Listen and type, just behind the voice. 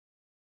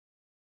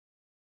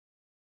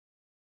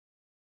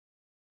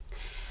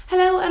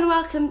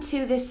welcome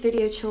to this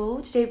video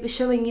tour. Today we'll be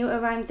showing you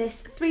around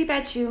this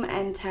 3-bedroom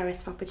end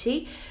terrace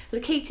property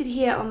located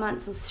here on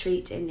Mansel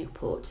Street in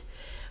Newport.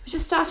 We're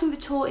just starting the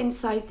tour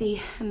inside the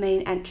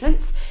main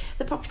entrance.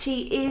 The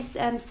property is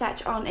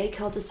set on a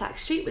cul-de-sac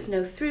street with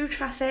no through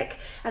traffic,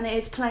 and there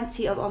is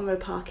plenty of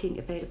on-road parking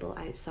available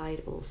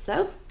outside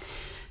also.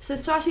 So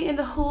starting in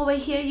the hallway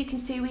here, you can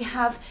see we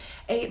have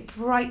a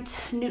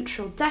bright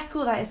neutral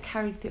decor that is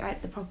carried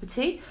throughout the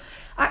property.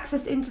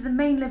 Access into the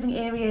main living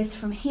areas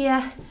from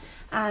here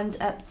and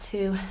up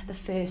to the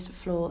first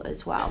floor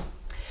as well.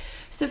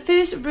 So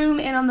first room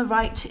in on the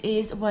right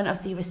is one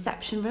of the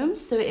reception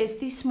rooms. So it is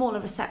the smaller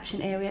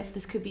reception area. So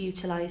this could be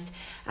utilised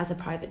as a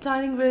private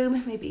dining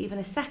room, maybe even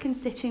a second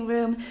sitting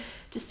room,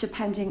 just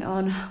depending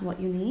on what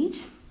you need.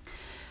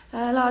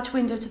 A large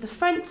window to the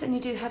front, and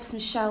you do have some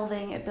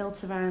shelving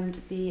built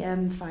around the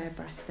fire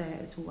breast there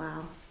as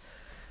well.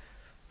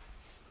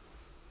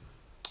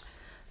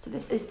 So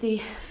this is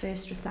the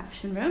first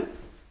reception room.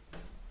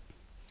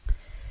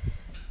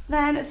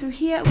 Then through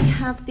here we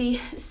have the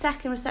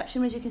second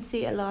reception room. As you can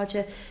see, a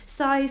larger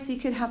size, so you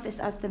could have this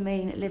as the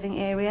main living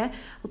area.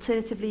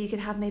 Alternatively, you could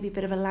have maybe a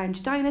bit of a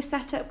lounge diner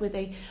setup with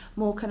a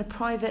more kind of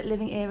private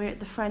living area at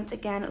the front.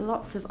 Again,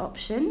 lots of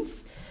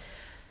options.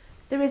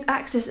 There is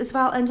access as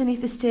well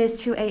underneath the stairs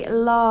to a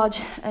large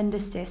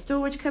understair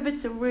storage cupboard,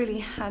 so really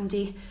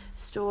handy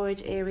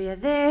storage area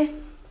there.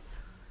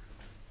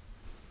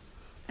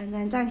 And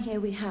then down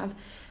here we have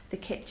the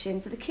kitchen.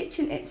 So the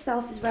kitchen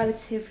itself is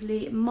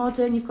relatively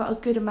modern. You've got a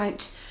good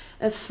amount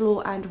of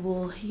floor and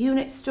wall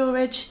unit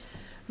storage.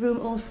 Room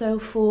also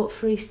for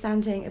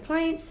freestanding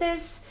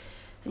appliances.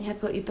 And you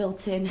have got your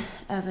built-in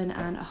oven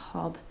and a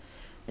hob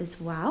as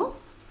well.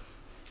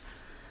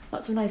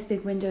 Lots of nice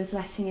big windows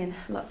letting in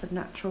lots of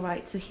natural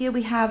light. So here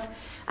we have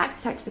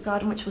access out to the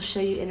garden, which we'll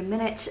show you in a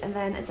minute. And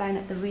then down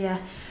at the rear,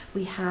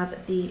 we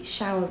have the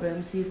shower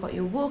room. So you've got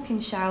your walk-in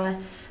shower,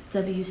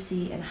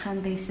 WC and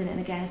hand basin, and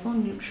again it's all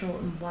neutral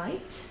and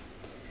white.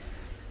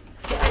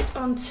 So out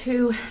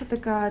onto the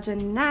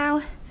garden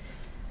now.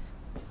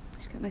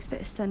 Just got a nice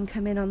bit of sun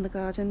coming on the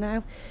garden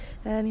now.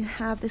 You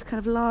have this kind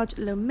of large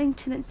low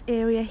maintenance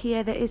area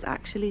here. There is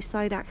actually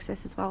side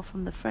access as well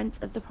from the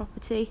front of the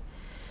property.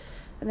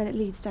 And then it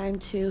leads down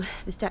to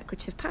this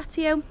decorative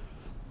patio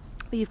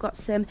where you've got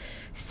some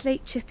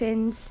slate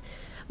chip-ins,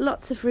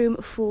 lots of room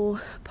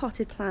for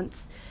potted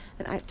plants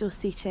and outdoor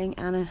seating,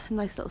 and a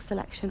nice little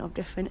selection of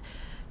different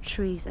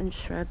trees and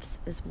shrubs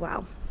as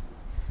well.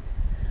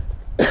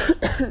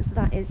 So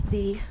that is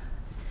the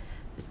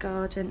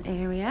garden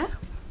area.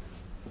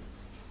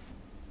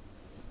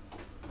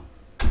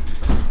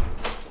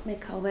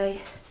 Make our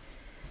way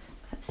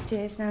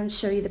upstairs now and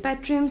show you the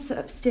bedrooms. So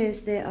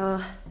upstairs there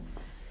are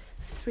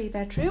 3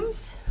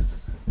 bedrooms.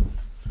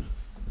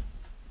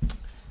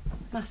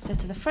 Master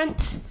to the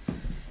front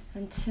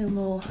and 2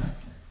 more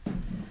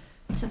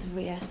to the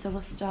rear. So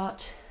we'll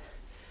start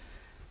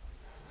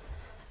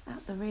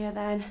at the rear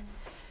then,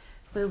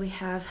 where we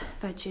have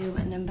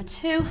bedroom number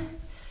 2.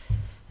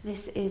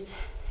 This is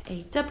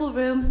a double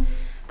room,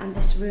 and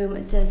this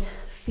room does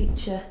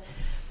feature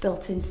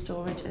built-in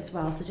storage as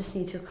well. So just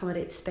need to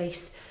accommodate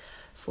space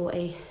for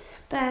a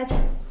bed,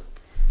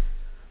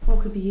 or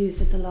could be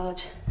used as a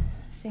large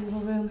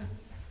single room.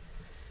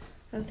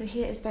 And through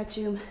here is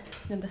bedroom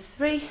number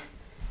 3.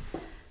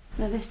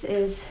 Now this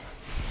is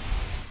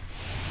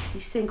a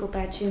single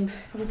bedroom,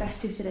 probably best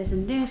suited as a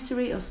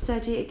nursery or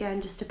study,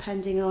 again just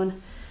depending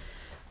on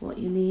what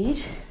you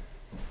need.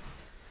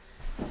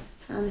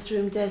 And this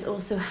room does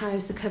also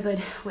house the cupboard,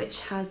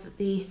 which has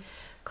the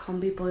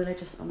combi boiler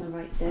just on the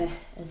right there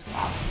as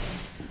well.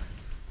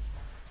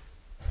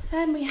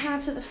 Then we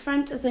have to the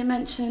front, as I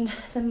mentioned,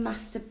 the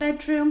master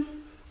bedroom.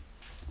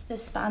 So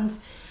this spans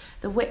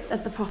the width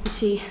of the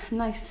property.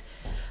 Nice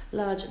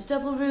large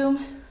double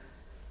room.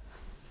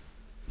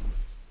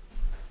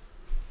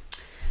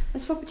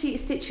 This property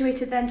is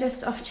situated then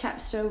just off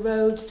Chepstow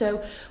Road,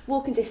 so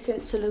walking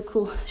distance to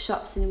local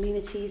shops and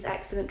amenities,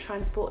 excellent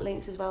transport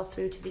links as well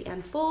through to the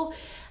M4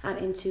 and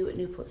into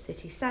Newport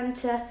City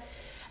Centre.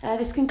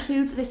 This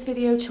concludes this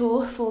video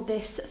tour for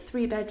this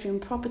 3-bedroom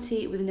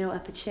property with no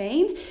upper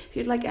chain. If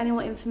you'd like any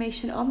more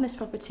information on this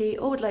property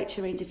or would like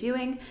to arrange a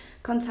viewing,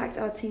 contact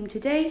our team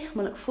today.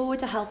 We'll look forward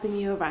to helping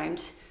you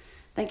around.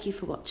 Thank you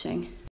for watching.